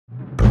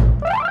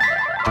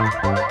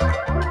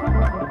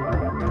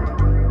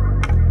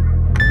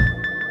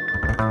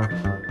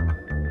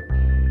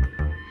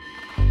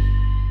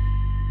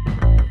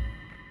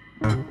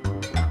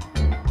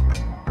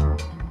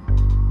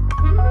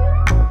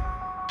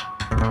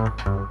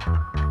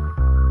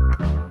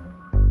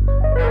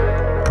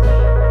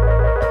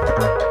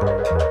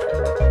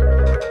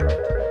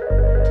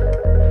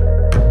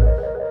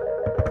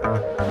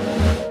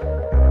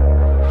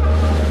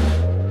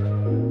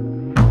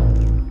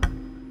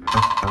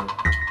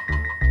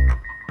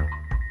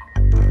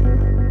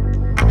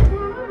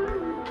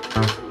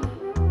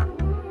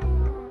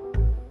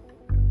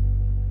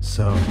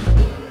So,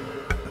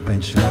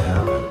 eventually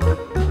happened.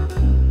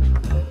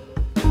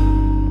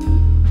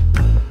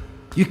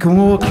 You can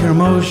walk your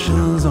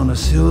emotions on a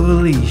silver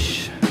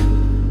leash.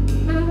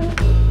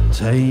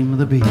 Tame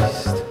the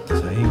beast,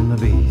 tame the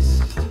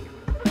beast.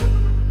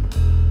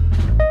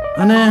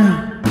 And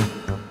then,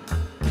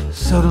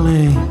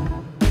 suddenly,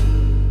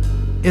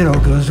 it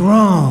all goes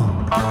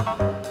wrong.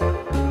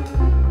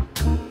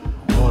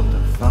 What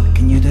the fuck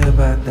can you do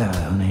about that,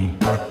 honey?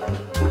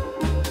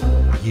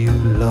 You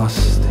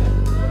lost it.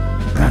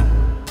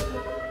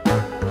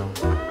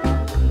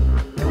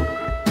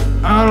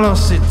 I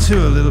lost it too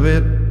a little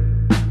bit.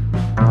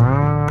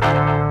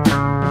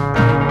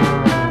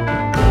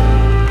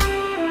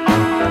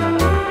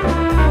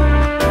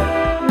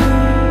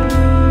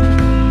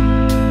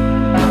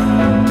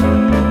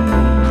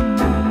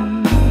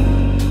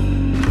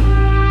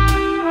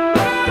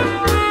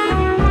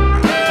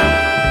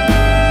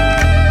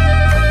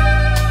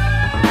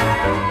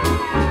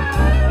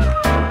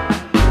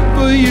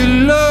 But you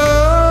love.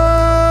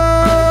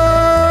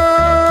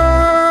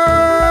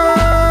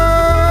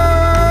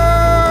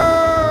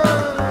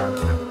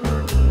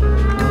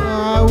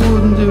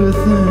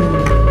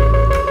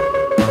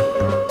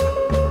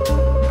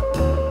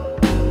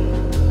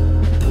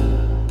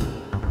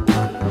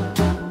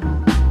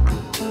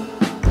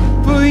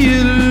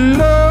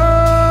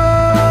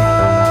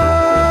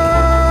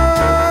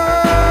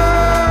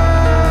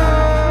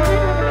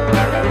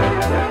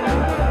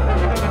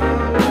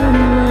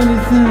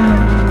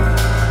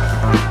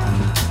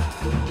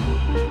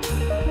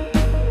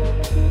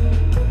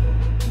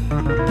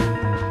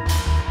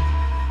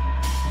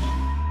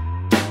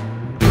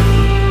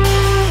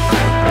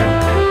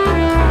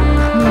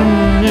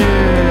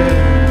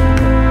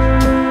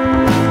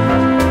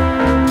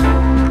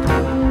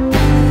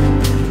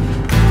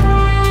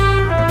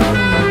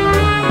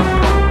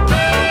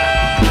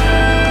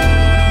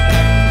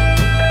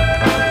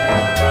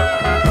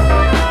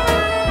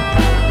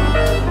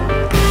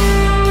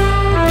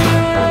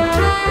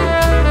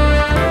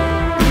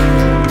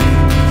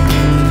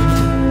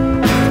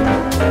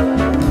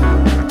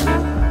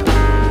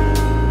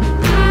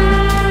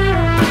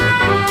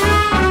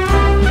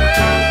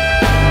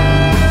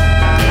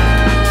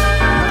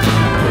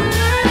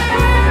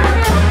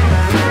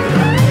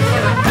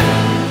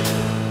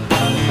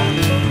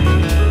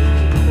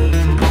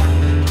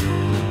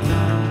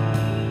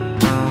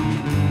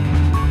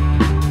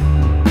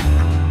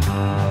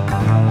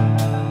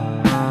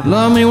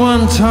 Love me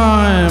one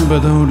time, but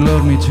don't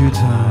love me two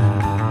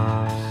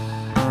times.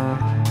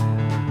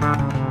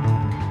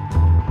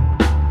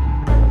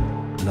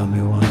 Love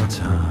me one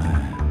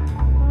time,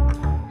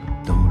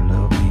 don't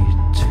love me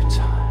two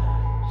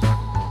times.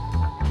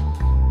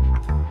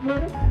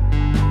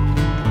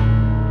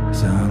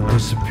 'Cause I'm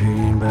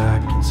disappearing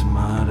back into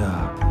my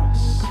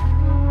darkness.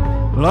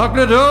 Lock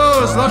the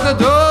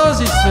doors,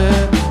 he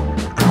said.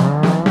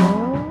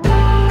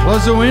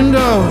 Close the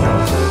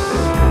windows.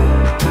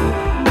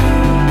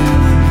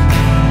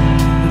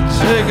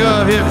 Take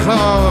off your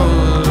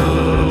clothes.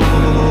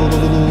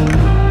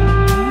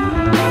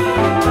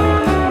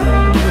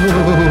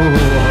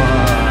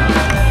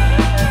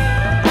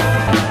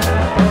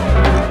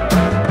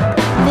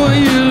 For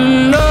your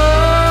love,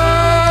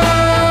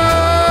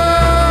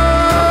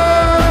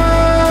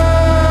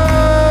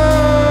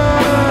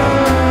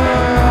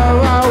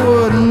 I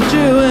wouldn't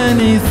do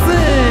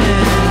anything.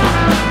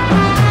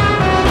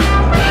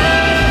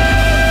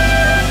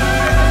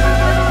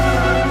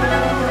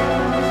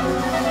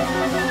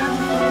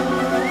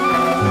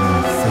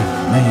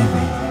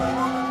 Maybe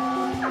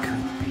we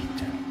could be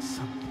doing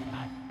something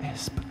like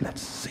this, but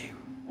let's see.